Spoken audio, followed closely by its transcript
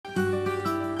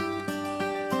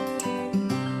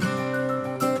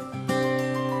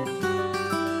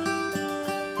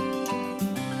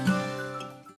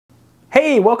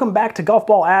Hey, welcome back to Golf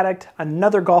Ball Addict.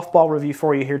 Another golf ball review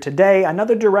for you here today.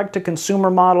 Another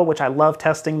direct-to-consumer model, which I love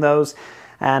testing those.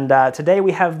 And today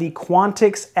we have the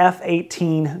Quantix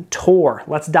F18 Tour.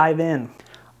 Let's dive in.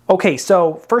 Okay,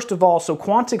 so first of all,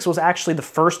 Quantix was actually the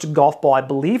first golf ball I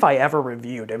believe I ever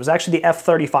reviewed. It was actually the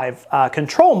F35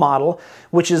 control model,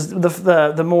 which is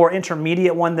the more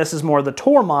intermediate one. This is more the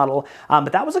Tour model,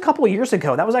 but that was a couple of years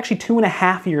ago. That was actually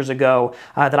 2.5 years ago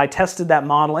that I tested that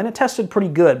model, and it tested pretty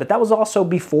good, but that was also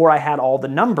before I had all the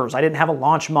numbers. I didn't have a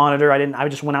launch monitor. I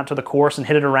just went out to the course and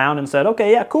hit it around and said,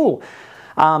 okay, yeah, cool.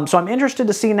 So I'm interested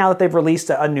to see now that they've released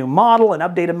a new model, an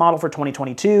updated model for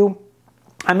 2022.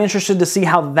 I'm interested to see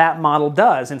how that model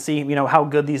does and see, how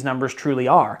good these numbers truly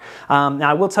are. Now,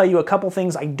 I will tell you a couple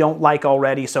things I don't like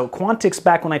already. So Quantix,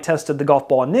 back when I tested the golf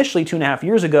ball initially 2.5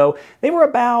 years ago, they were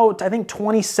about, I think,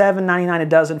 $27.99 a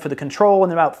dozen for the control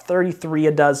and about $33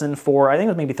 a dozen for, I think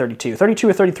it was maybe 32 or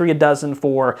 $33 a dozen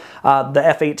for the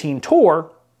F18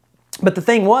 Tour. But the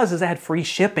thing was, it had free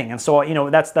shipping. And so,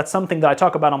 that's something that I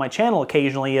talk about on my channel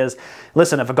occasionally is,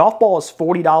 listen, if a golf ball is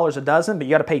 $40 a dozen, but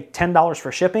you got to pay $10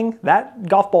 for shipping, that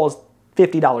golf ball is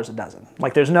 $50 a dozen.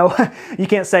 Like there's no, you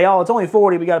can't say, oh, it's only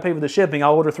 40, we got to pay for the shipping,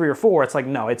 I'll order 3 or 4. It's like,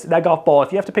 no, it's that golf ball,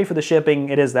 if you have to pay for the shipping,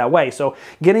 it is that way. So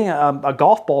getting a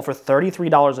golf ball for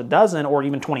 $33 a dozen or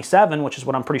even 27, which is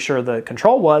what I'm pretty sure the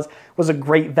control was a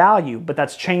great value, but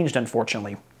that's changed,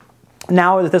 unfortunately.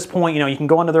 Now at this point, you can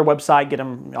go onto their website, get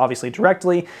them obviously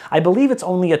directly. I believe it's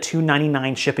only a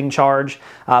 $2.99 shipping charge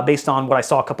based on what I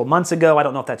saw a couple months ago. I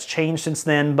don't know if that's changed since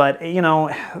then, but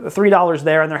 $3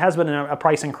 there, and there has been a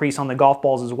price increase on the golf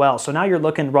balls as well. So now you're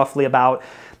looking roughly about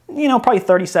probably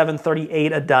 $37,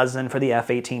 $38 a dozen for the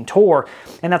F18 Tour.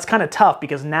 And that's kind of tough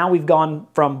because now we've gone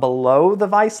from below the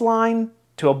vice line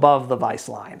to above the vice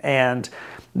line. And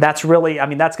that's really,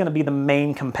 that's going to be the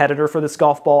main competitor for this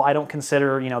golf ball. I don't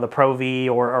consider, the Pro V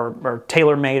or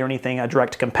TaylorMade or anything a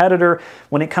direct competitor.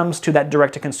 When it comes to that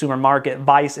direct-to-consumer market,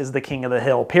 Vice is the king of the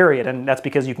hill, period. And that's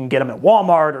because you can get them at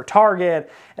Walmart or Target,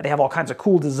 and they have all kinds of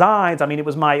cool designs. It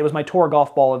was my Tour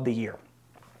golf ball of the year.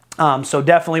 So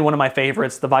definitely one of my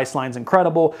favorites. The Vice line's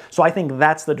incredible. So I think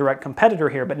that's the direct competitor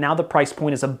here, but now the price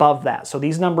point is above that. So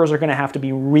these numbers are going to have to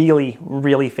be really,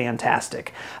 really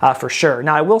fantastic for sure.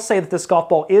 Now I will say that this golf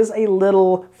ball is a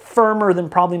little firmer than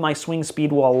probably my swing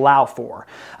speed will allow for.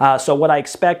 So what I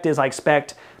expect is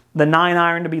the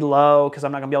 9-iron to be low because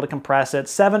I'm not going to be able to compress it.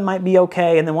 7 might be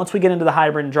okay, and then once we get into the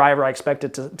hybrid and driver, I expect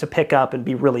it to pick up and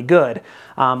be really good.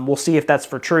 We'll see if that's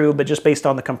for true, but just based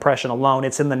on the compression alone,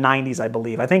 it's in the 90s, I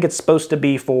believe. I think it's supposed to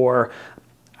be for,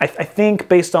 I think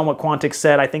based on what Quantix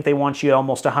said, I think they want you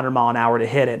almost 100 mile an hour to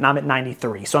hit it, and I'm at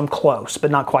 93, so I'm close,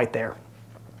 but not quite there.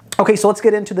 Okay, so let's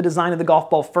get into the design of the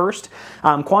golf ball first.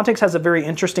 Quantix has a very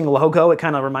interesting logo. It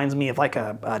kind of reminds me of like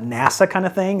a NASA kind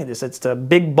of thing. It's a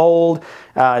big, bold,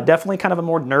 definitely kind of a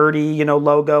more nerdy,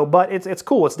 logo, but it's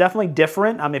cool. It's definitely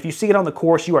different. If you see it on the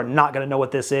course, you are not going to know what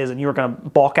this is, and you are going to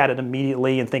balk at it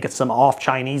immediately and think it's some off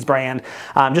Chinese brand,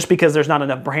 just because there's not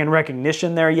enough brand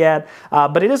recognition there yet.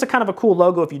 But it is a kind of a cool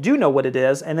logo if you do know what it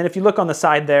is. And then if you look on the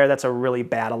side there, that's a really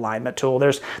bad alignment tool.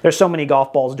 There's so many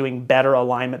golf balls doing better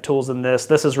alignment tools than this.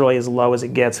 This is really as low as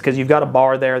it gets because you've got a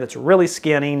bar there that's really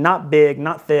skinny, not big,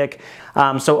 not thick.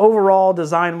 So overall,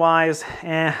 design-wise,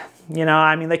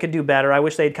 they could do better. I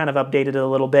wish they'd kind of updated it a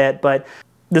little bit, but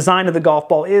design of the golf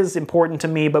ball is important to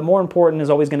me, but more important is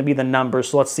always going to be the numbers,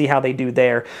 so let's see how they do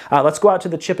there. Let's go out to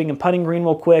the chipping and putting green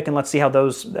real quick, and let's see how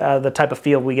those, the type of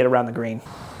feel we get around the green.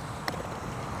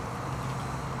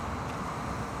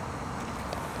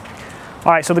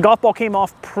 All right, so the golf ball came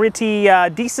off pretty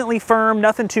decently firm,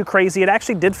 nothing too crazy. It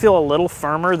actually did feel a little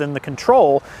firmer than the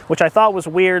control, which I thought was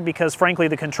weird because frankly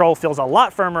the control feels a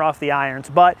lot firmer off the irons,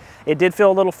 but it did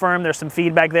feel a little firm. There's some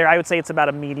feedback there. I would say it's about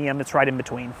a medium. It's right in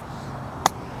between.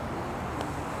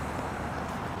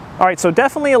 All right, so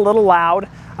definitely a little loud.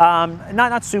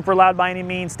 Not super loud by any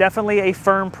means. Definitely a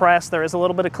firm press. There is a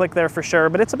little bit of click there for sure,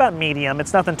 but it's about medium.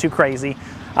 It's nothing too crazy.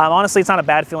 Honestly, it's not a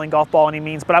bad feeling golf ball any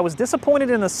means, but I was disappointed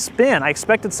in the spin. I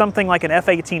expected something like an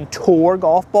F18 Tour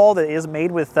golf ball that is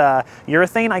made with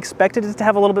urethane. I expected it to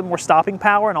have a little bit more stopping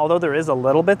power, and although there is a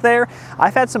little bit there,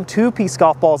 I've had some two-piece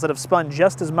golf balls that have spun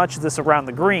just as much as this around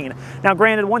the green. Now,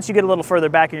 granted, once you get a little further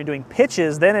back and you're doing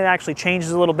pitches, then it actually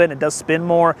changes a little bit and it does spin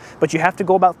more, but you have to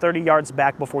go about 30 yards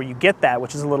back before you get that,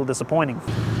 which is a little disappointing.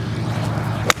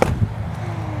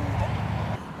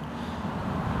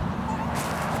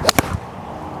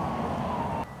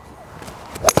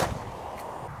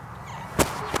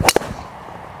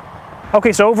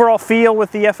 Okay, so overall feel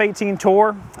with the F18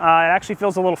 Tour, it actually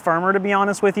feels a little firmer, to be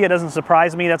honest with you. It doesn't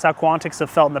surprise me. That's how Quantix have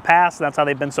felt in the past. That's how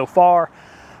they've been so far.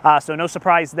 so no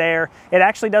surprise there. It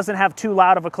actually doesn't have too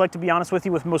loud of a click, to be honest with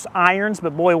you, with most irons,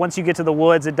 but boy, once you get to the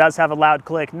woods, it does have a loud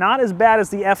click. Not as bad as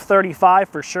the F35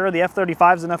 for sure. The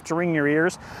F35 is enough to ring your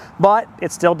ears, but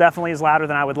it still definitely is louder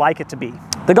than I would like it to be.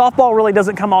 The golf ball really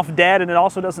doesn't come off dead, and it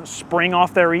also doesn't spring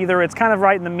off there either. It's kind of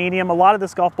right in the medium. A lot of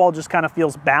this golf ball just kind of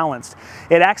feels balanced.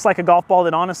 It acts like a golf ball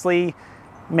that honestly,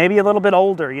 maybe a little bit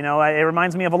older. You know, it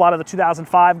reminds me of a lot of the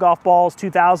 2005 golf balls,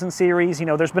 2000 series. You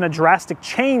know, there's been a drastic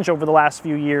change over the last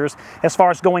few years as far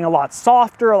as going a lot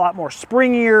softer, a lot more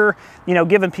springier, you know,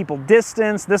 giving people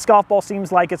distance. This golf ball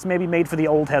seems like it's maybe made for the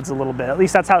old heads a little bit. At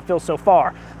least that's how it feels so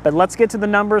far. But let's get to the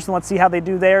numbers and let's see how they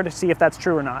do there to see if that's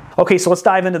true or not. Okay, so let's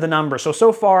dive into the numbers.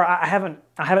 So far, I haven't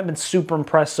been super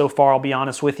impressed so far, I'll be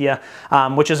honest with you,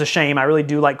 which is a shame. I really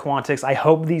do like Quantix. I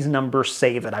hope these numbers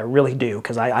save it. I really do,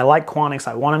 because I like Quantix.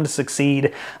 I want them to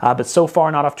succeed, but so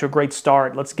far not off to a great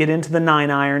start. Let's get into the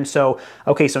 9-iron. So,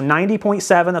 okay, so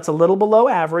 90.7, that's a little below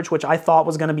average, which I thought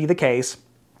was going to be the case.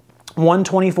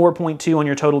 124.2 on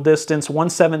your total distance,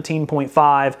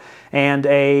 117.5, and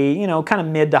a, you know, kind of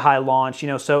mid to high launch, you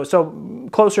know, so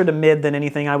closer to mid than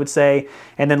anything, I would say.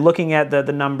 And then looking at the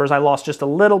numbers, I lost just a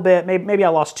little bit. Maybe I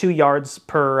lost 2 yards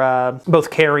per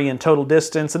both carry and total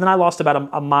distance, and then I lost about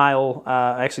a mile,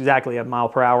 actually exactly a mile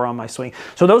per hour on my swing.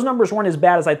 So those numbers weren't as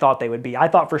bad as I thought they would be. I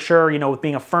thought for sure, you know, with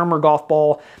being a firmer golf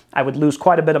ball, I would lose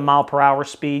quite a bit of mile per hour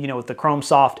speed. You know, with the Chrome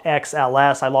Soft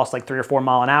XLS, I lost like 3 or 4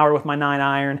 miles an hour with my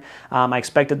 9-iron. I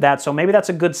expected that, so maybe that's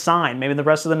a good sign. Maybe the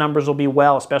rest of the numbers will be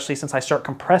well, especially since I start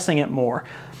compressing it more.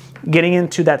 Getting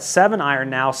into that 7-iron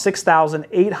now,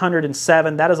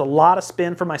 6,807. That is a lot of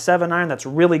spin for my 7-iron. That's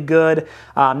really good.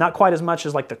 Not quite as much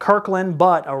as like the Kirkland,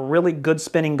 but a really good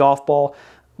spinning golf ball.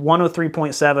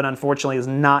 103.7, unfortunately, is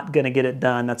not going to get it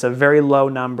done. That's a very low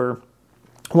number.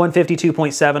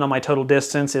 152.7 on my total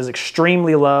distance is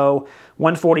extremely low.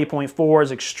 140.4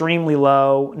 is extremely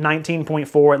low.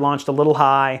 19.4, it launched a little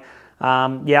high.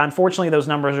 Yeah, unfortunately, those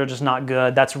numbers are just not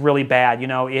good. That's really bad. You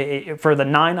know, for the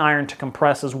 9-iron to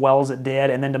compress as well as it did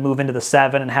and then to move into the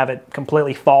 7 and have it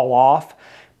completely fall off,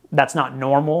 that's not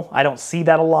normal. I don't see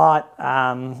that a lot.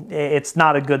 It's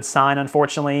not a good sign,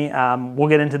 unfortunately. We'll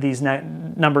get into these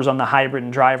numbers on the hybrid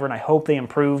and driver, and I hope they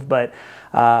improve, but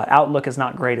outlook is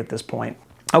not great at this point.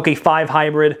 Okay, 5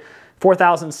 hybrid.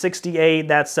 4,068,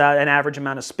 that's an average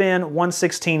amount of spin.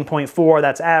 116.4,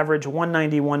 that's average.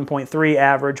 191.3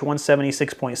 average.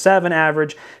 176.7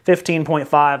 average.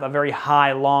 15.5, a very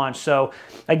high launch. So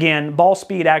again, ball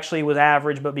speed actually was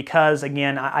average, but because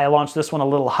again I launched this one a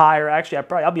little higher, actually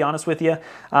I'll be honest with you,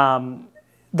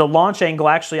 the launch angle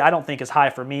actually I don't think is high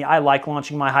for me. I like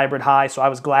launching my hybrid high, so I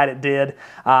was glad it did.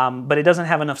 But it doesn't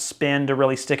have enough spin to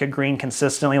really stick a green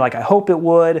consistently like I hope it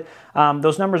would.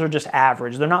 Those numbers are just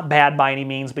average. They're not bad by any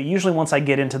means, but usually once I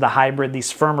get into the hybrid, these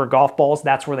firmer golf balls,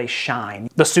 that's where they shine.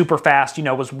 The super fast, you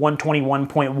know, was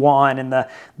 121.1, and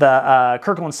the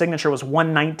Kirkland Signature was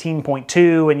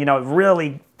 119.2, and you know,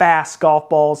 really fast golf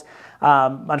balls.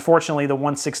 Unfortunately, the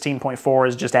 116.4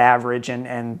 is just average,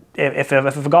 and if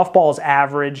a golf ball is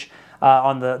average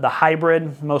on the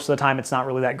hybrid, most of the time it's not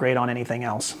really that great on anything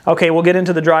else. Okay, we'll get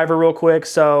into the driver real quick.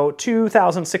 So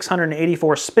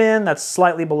 2,684 spin, that's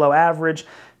slightly below average.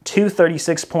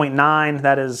 236.9,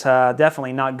 that is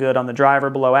definitely not good on the driver,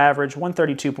 below average.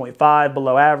 132.5,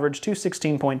 below average.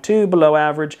 216.2, below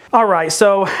average. All right,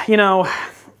 so, you know,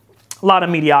 a lot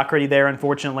of mediocrity there,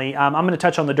 unfortunately. I'm going to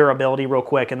touch on the durability real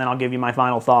quick, and then I'll give you my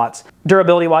final thoughts.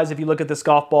 Durability-wise, if you look at this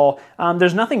golf ball,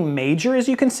 there's nothing major, as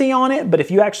you can see on it, but if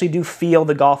you actually do feel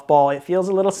the golf ball, it feels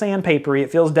a little sandpapery.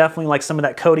 It feels definitely like some of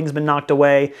that coating's been knocked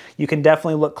away. You can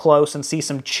definitely look close and see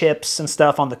some chips and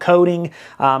stuff on the coating.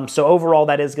 So overall,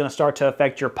 that is going to start to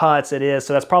affect your putts. It is.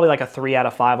 So that's probably like a 3 out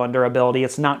of 5 on durability.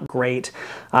 It's not great.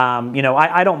 You know,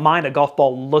 I don't mind a golf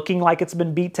ball looking like it's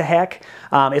been beat to heck.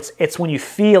 It's when you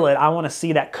feel it, I want to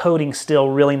see that coating still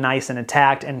really nice and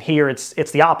intact, and here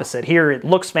it's the opposite. Here it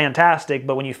looks fantastic,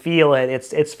 but when you feel it,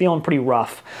 it's feeling pretty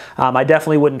rough. I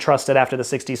definitely wouldn't trust it after the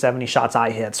 60, 70 shots I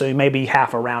hit, so maybe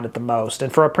half a round at the most,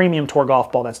 and for a premium tour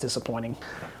golf ball, that's disappointing.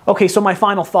 Okay, so my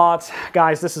final thoughts.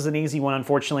 Guys, this is an easy one,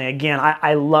 unfortunately. Again,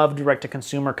 I love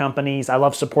direct-to-consumer companies. I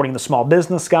love supporting the small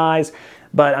business guys,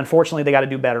 but unfortunately, they got to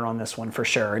do better on this one for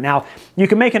sure. Now, you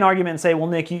can make an argument and say, well,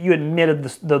 Nick, you admitted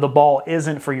the ball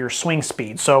isn't for your swing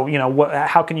speed, so, you know,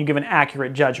 how can you give an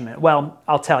accurate judgment? Well,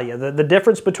 I'll tell you. The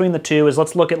difference between the two is,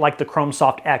 let's look at like the Chrome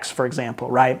Soft X, for example,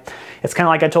 right? It's kind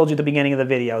of like I told you at the beginning of the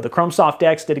video. The Chrome Soft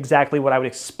X did exactly what I would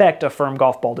expect a firm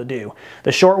golf ball to do.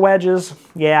 The short wedges,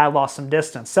 yeah, I lost some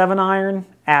distance. 7-iron,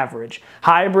 average.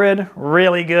 Hybrid,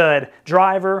 really good.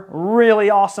 Driver, really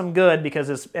awesome good,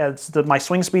 because my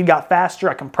swing speed got faster,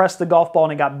 I compressed the golf ball,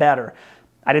 and it got better.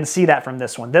 I didn't see that from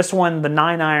this one. This one, the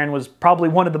 9-iron was probably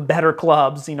one of the better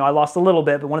clubs. You know, I lost a little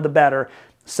bit, but one of the better.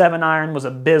 7-iron was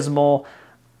abysmal.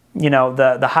 You know,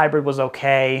 the hybrid was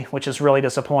okay, which is really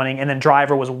disappointing. And then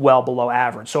driver was well below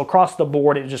average. So across the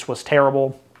board, it just was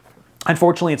terrible.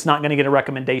 Unfortunately, it's not going to get a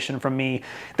recommendation from me.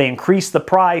 They increased the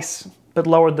price, but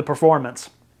lowered the performance.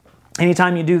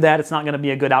 Anytime you do that, it's not going to be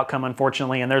a good outcome,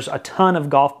 unfortunately. And there's a ton of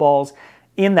golf balls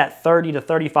in that 30 to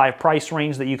 35 price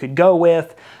range that you could go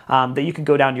with, that you could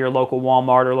go down to your local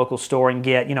Walmart or local store and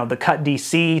get. You know, the Cut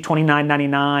DC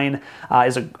 $29.99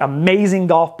 is an amazing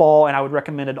golf ball, and I would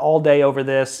recommend it all day over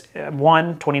this.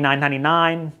 One,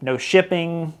 $29.99, no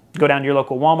shipping. Go down to your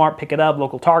local Walmart, pick it up,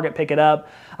 local Target, pick it up.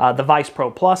 The Vice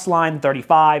Pro Plus line,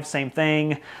 35, same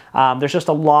thing. There's just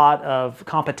a lot of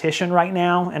competition right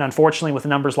now, and unfortunately with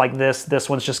numbers like this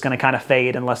one's just going to kind of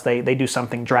fade unless they do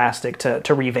something drastic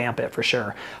to revamp it for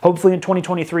sure. Hopefully in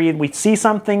 2023 we see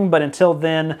something, but until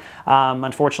then,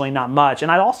 unfortunately not much.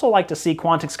 And I'd also like to see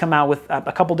Quantix come out with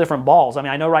a couple different balls. I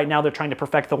mean, I know right now they're trying to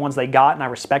perfect the ones they got, and I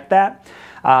respect that.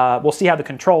 We'll see how the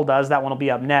Control does. That one will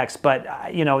be up next.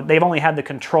 But, you know, they've only had the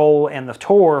Control and the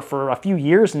Tour for a few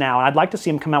years now. And I'd like to see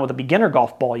them come out with a beginner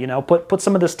golf ball, you know, put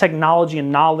some of this technology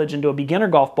and knowledge into a beginner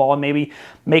golf ball and maybe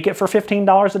make it for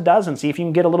 $15 a dozen. See if you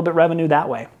can get a little bit revenue that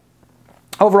way.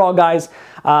 Overall, guys,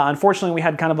 unfortunately, we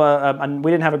had kind of we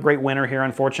didn't have a great winner here,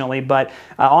 unfortunately, but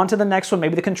on to the next one.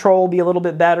 Maybe the Control will be a little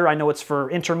bit better. I know it's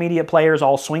for intermediate players,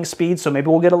 all swing speed, so maybe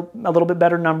we'll get a little bit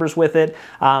better numbers with it,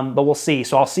 but we'll see.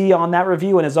 So I'll see you on that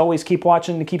review, and as always, keep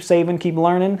watching, keep saving, keep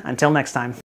learning. Until next time.